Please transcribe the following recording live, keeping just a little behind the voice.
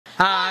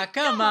Ah,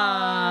 come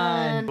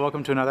on!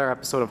 Welcome to another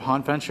episode of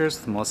Haunt Ventures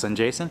with Melissa and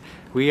Jason.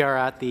 We are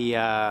at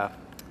the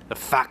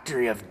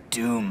Factory of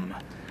Doom.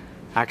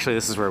 Actually,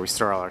 this is where we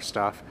store all our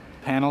stuff.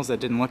 Panels that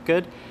didn't look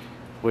good,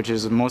 which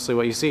is mostly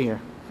what you see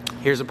here.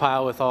 Here's a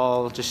pile with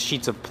all just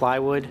sheets of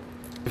plywood.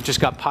 We've just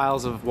got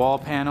piles of wall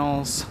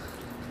panels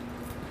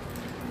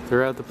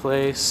throughout the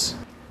place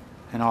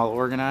and all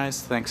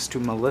organized thanks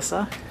to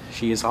Melissa.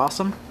 She is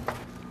awesome.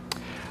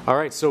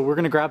 Alright, so we're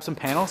going to grab some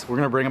panels, we're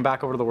going to bring them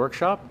back over to the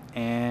workshop,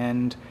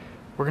 and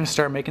we're going to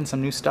start making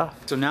some new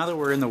stuff. So now that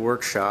we're in the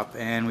workshop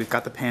and we've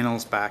got the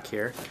panels back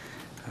here,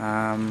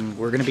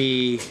 we're going to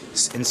be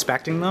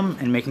inspecting them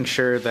and making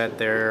sure that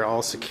they're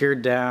all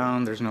secured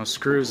down, there's no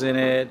screws in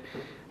it.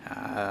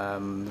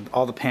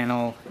 All the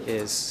panel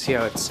is, see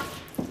how it's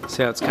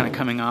kind of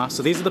coming off.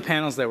 So these are the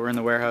panels that were in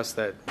the warehouse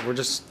that we're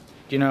just,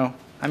 you know,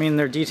 I mean,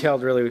 they're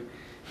detailed really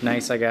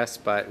nice, I guess,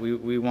 but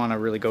we want to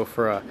really go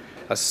for a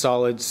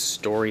solid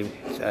story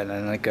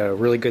and like a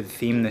really good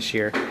theme this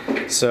year.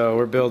 So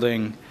we're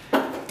building,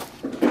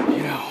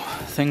 you know,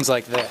 things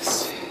like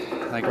this.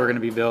 Like we're going to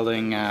be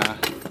building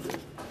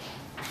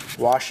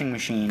washing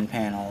machine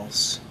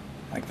panels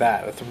like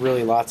that with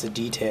really lots of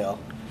detail.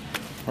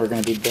 We're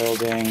going to be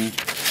building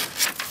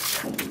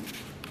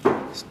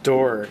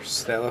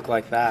doors that look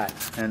like that,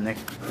 and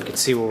you can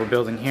see what we're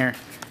building here.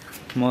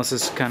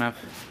 Melissa's kind of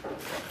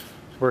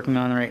working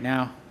on right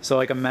now. So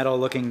like a metal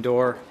looking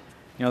door,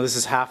 you know, this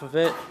is half of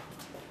it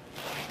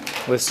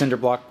with cinder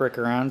block brick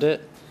around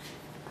it.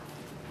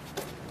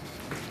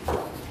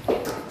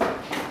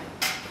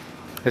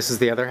 This is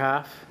the other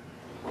half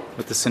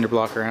with the cinder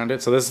block around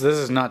it. So this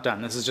is not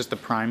done. This is just the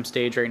prime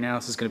stage right now.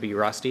 This is going to be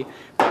rusty.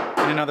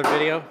 In another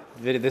video,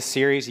 this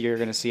series, you're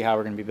going to see how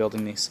we're going to be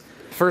building these.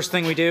 First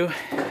thing we do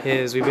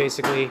is we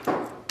basically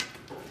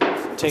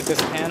take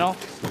this panel,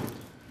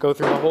 go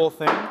through the whole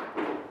thing,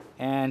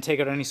 and take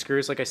out any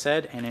screws, like I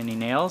said, and any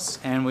nails.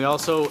 And we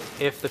also,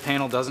 if the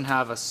panel doesn't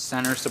have a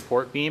center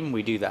support beam,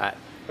 we do that.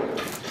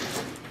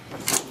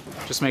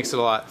 Just makes it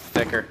a lot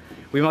thicker.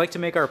 We like to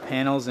make our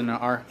panels in the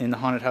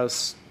haunted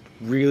house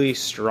really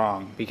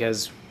strong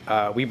because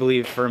we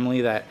believe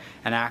firmly that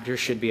an actor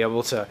should be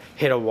able to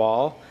hit a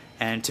wall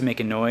and to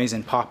make a noise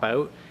and pop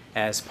out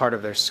as part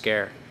of their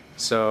scare.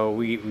 So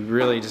we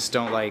really just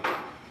don't like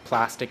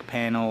plastic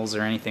panels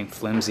or anything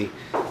flimsy.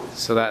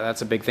 So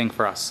that's a big thing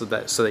for us, so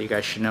that you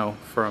guys should know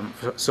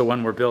so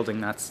when we're building,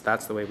 that's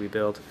the way we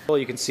build. Well,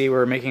 you can see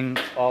we're making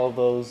all of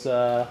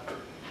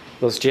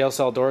those jail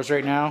cell doors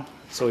right now.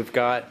 So we've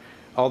got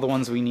all the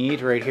ones we need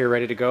right here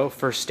ready to go,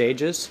 first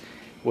stages,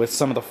 with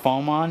some of the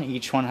foam on.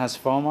 Each one has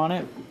foam on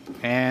it,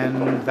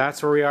 and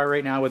that's where we are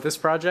right now with this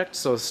project.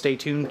 So stay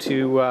tuned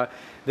to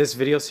this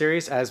video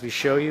series as we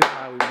show you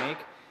how we make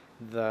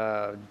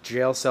the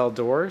jail cell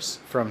doors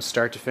from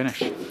start to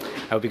finish.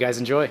 I hope you guys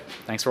enjoy.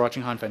 Thanks for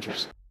watching Haunt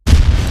Ventures.